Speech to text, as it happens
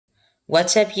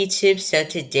What's up YouTube? So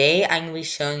today I'm going to be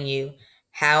showing you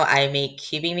how I make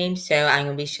QB memes. So I'm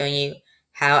going to be showing you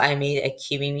how I made a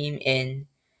QB meme in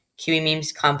QB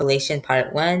memes compilation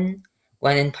part 1,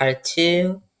 one in part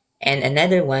 2, and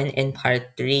another one in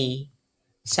part 3.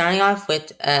 Starting off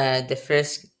with the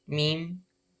first meme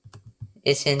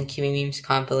is in QB memes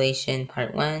compilation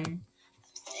part 1.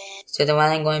 So the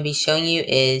one I'm going to be showing you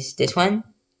is this one.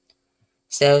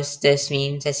 So it's this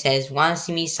meme that says, "Want to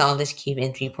see me solve this cube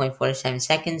in 3.47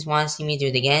 seconds? Want to see me do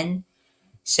it again?"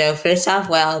 So first off,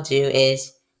 what I'll do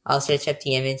is I'll search up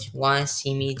the image, "Want to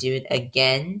see me do it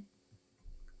again?"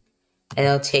 And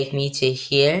it'll take me to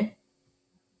here,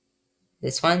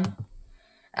 this one.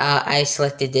 I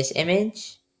selected this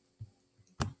image.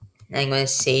 I'm going to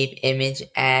save image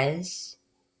as.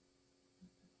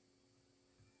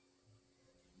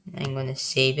 I'm going to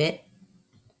save it.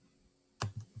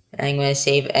 I'm going to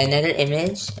save another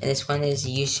image, and this one is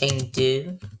Yusheng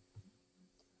Du.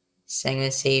 So I'm going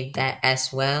to save that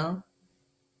as well.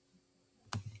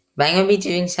 But I'm going to be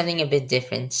doing something a bit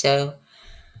different. So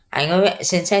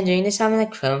since I'm doing this on the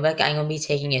Chromebook, I'm going to be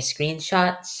taking a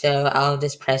screenshot. So I'll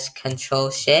just press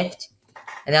Control Shift,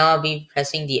 and then I'll be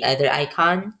pressing the other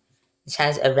icon, which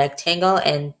has a rectangle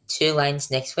and 2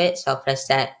 lines next to it. So I'll press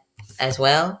that as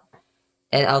well.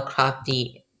 And I'll crop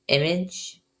the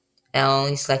image. And I'll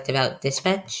only select about this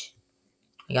much.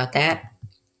 I got that.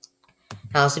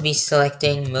 I'll also be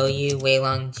selecting Moyu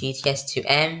Weilong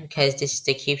GTS2M because this is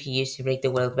the cube he used to break the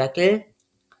world record.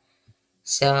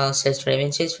 So I'll search for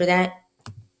images for that.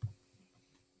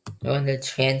 Go under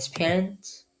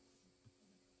transparent.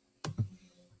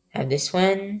 Have this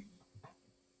one.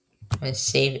 I'm going to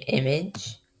save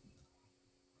image.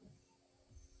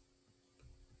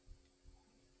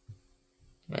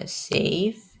 I'm going to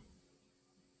save.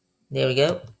 There we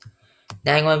go.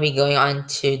 Now I'm going to be going on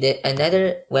to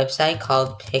another website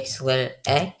called Pixlr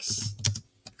X.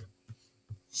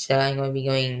 So I'm going to be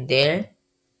going there.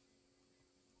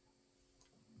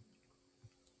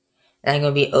 And I'm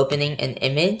going to be opening an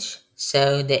image.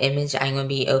 So the image I'm going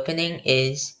to be opening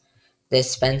is the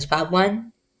SpongeBob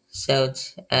one. So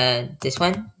it's this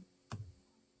one.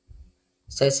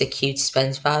 So it's a cute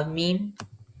SpongeBob meme.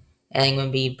 And I'm going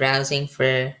to be browsing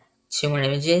for 2 more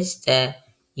images, the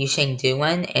Yusheng Du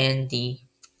one and the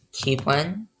cube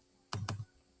one.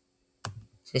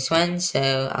 This one,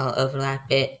 so I'll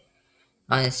overlap it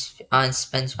on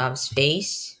SpongeBob's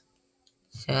face.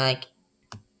 So like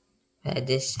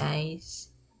this size,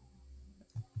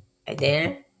 right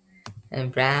there,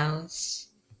 and browse.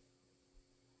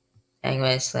 I'm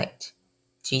going to select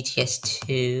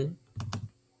GTS2,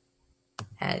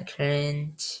 add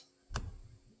current,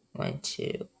 going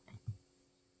to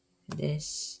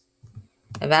this,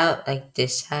 about like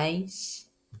this size,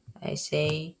 I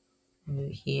say,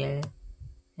 move here,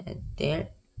 and there.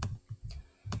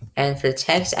 And for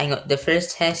text, the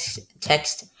first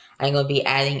text I'm going to be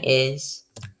adding is,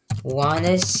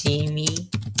 "Wanna see me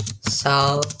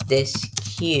solve this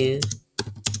cube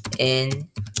in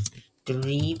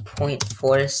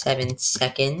 3.47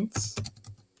 seconds?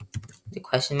 The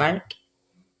question mark.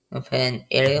 I'll put an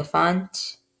Arial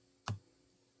font.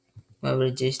 We'll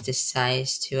reduce the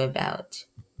size to about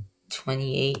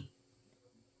 28.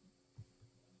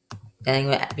 Then I'm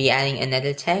going to be adding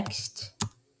another text.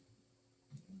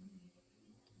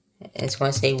 It's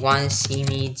going to say, "Wanna see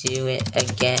me do it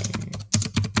again?"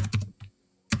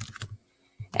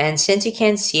 And since you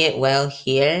can't see it well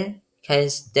here,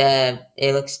 because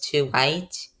it looks too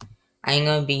white, I'm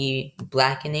going to be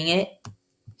blackening it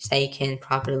so that you can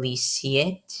properly see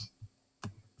it.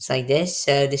 It's like this.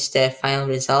 So this is the final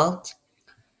result.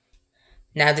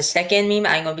 Now the second meme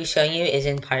I'm going to be showing you is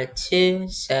in part 2.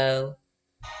 So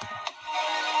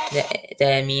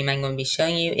the meme I'm going to be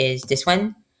showing you is this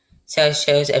one. So it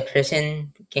shows a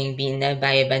person getting beaten up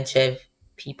by a bunch of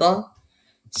people.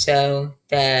 So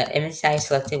the image I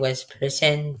selected was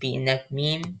person beaten up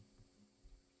meme.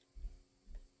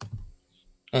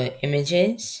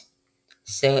 Images.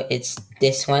 So it's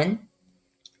this one.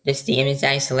 This is the image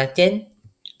I selected.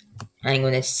 I'm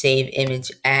going to save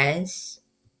image as.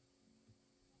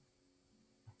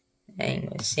 I'm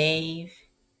going to save.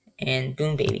 And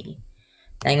boom, baby.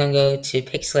 I'm going to go to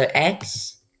Pixlr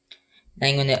X.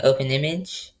 I'm going to open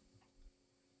image.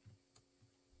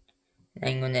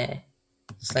 I'm going to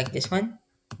select this one.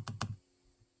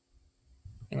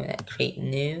 I'm going to create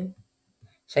new.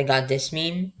 So I got this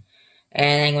meme.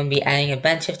 And I'm going to be adding a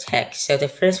bunch of text. So the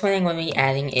first one I'm going to be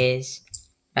adding is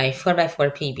my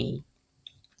 4x4 PB.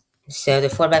 So the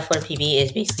 4x4 PB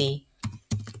is basically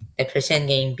a person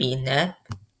getting beaten up.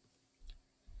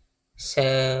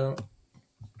 So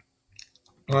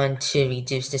want to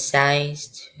reduce the size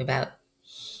to about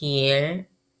here.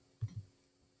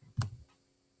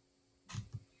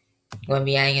 I'm going to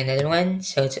be adding another one,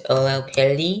 so it's OL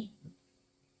parody.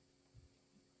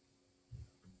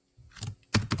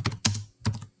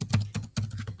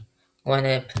 Want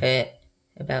to put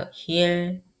about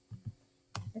here.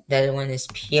 The other one is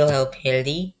PLL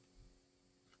parody.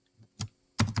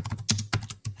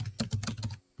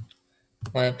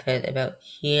 Want to put about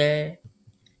here.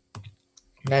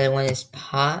 Another one is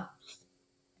pop.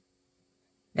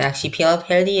 Actually, PLL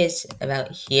parody is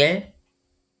about here.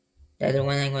 The other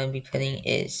one I'm going to be putting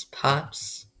is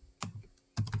pops.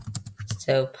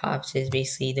 So pops is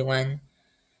basically the one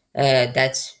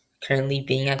that's currently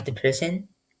beating up the person.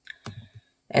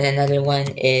 And another one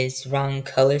is wrong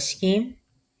color scheme.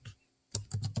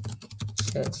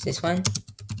 So it's this one.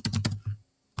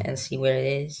 And let's see where it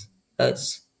is. Oh,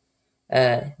 it's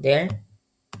there.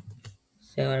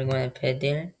 So I'm going to put it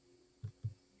there.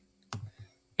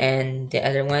 And the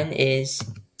other one is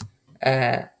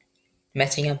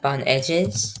messing up on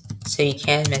edges. So you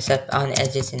can mess up on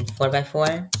edges in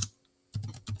 4x4.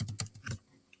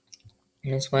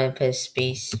 And just want to put a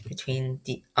space between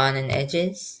the on and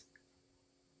edges.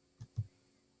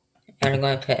 And I'm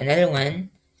going to put another one,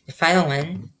 the final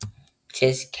one, which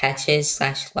is catches /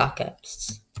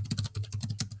 lockups.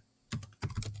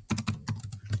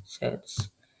 So it's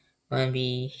going to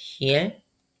be here.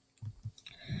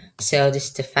 So this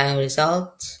is the final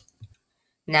result.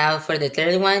 Now for the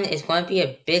third one, it's going to be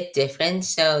a bit different.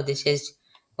 So this is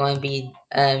going to be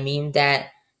a meme that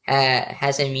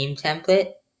has a meme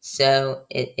template. So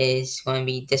it is going to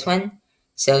be this one.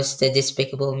 So it's the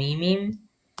Despicable Me meme.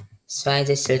 So I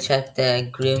just search up the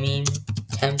Glue meme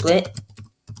template.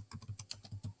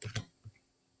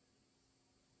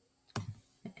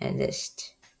 And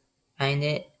just find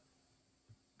it.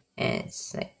 And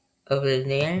it's like over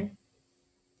there.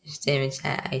 There's the image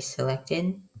that I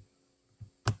selected.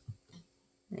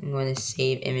 I'm going to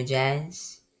save image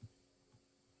as.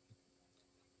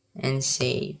 And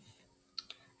save.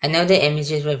 I know the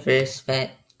image is reversed,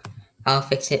 but I'll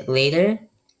fix it later.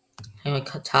 I'm going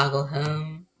to toggle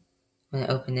home. I'm going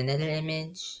to open another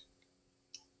image.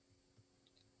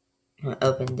 I'm going to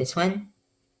open this one.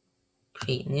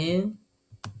 Create new.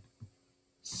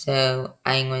 So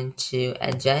I'm going to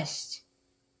adjust.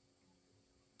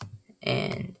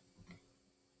 And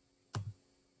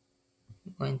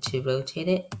I'm going to rotate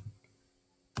it.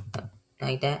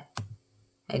 Like that.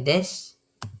 Like this.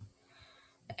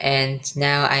 And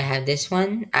now I have this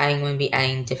one. I'm going to be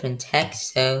adding different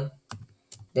text. So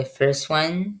the first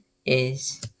one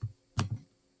is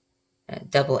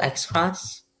double X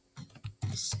cross.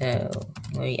 So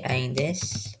I'm going to be adding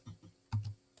this.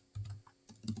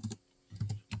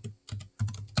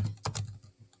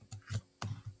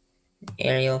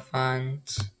 Arial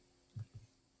font.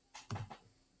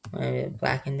 I'm going to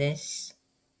blacken this.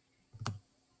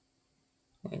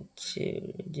 I'm going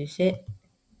to reduce it.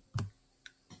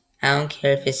 I don't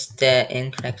care if it's the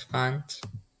incorrect font.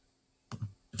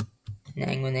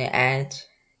 Now I'm going to add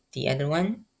the other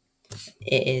one.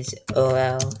 It is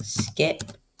OL skip.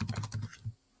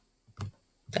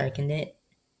 Darkened it.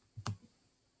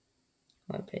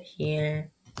 I'll put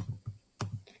here.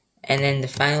 And then the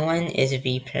final one is a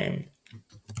V-perm.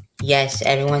 Yes,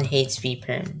 everyone hates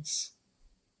V-perms.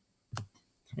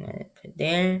 I'm going to put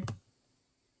there.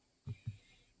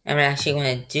 I'm actually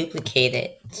going to duplicate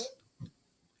it.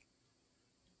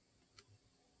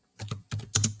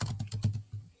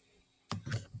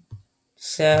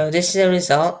 So this is the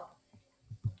result.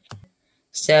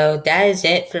 So that is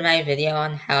it for my video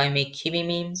on how I make QB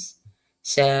memes.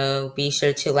 So be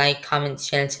sure to like, comment,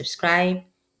 share, and subscribe.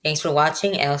 Thanks for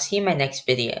watching, and I'll see you in my next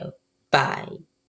video. Bye.